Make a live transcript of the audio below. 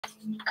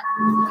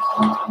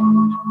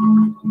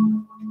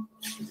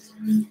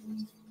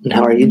And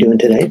how are you doing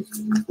today?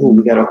 Ooh,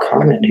 we got a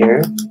comment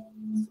here.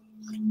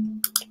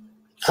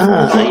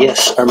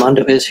 Yes,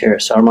 Armando is here.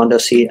 So Armando,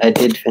 see, I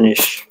did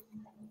finish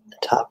the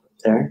top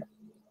there.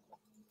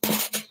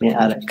 Let me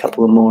add a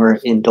couple of more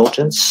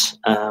indulgence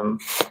to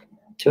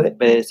it,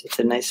 but it's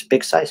a nice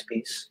big size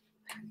piece.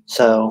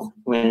 So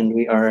when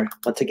we are,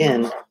 once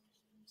again,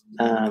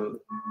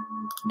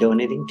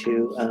 donating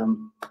to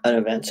an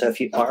event, so if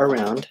you are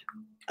around,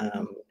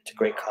 it's a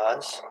great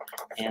cause.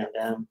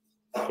 And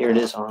here it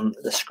is on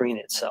the screen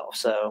itself.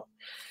 So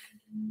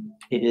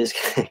it is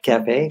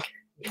CAFFE,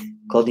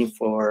 clothing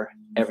for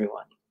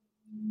everyone.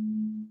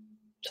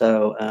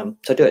 So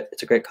so do it.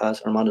 It's a great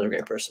cause. Armando's a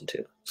great person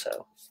too.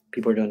 So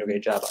people are doing a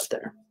great job out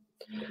there.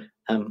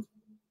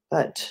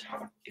 But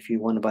if you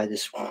want to buy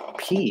this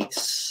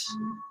piece,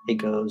 it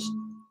goes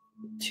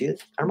to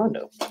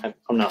Armando.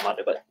 I'm not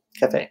Armando, but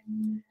CAFFE.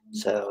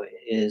 So it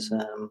is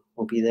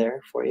will be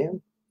there for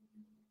you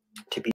to be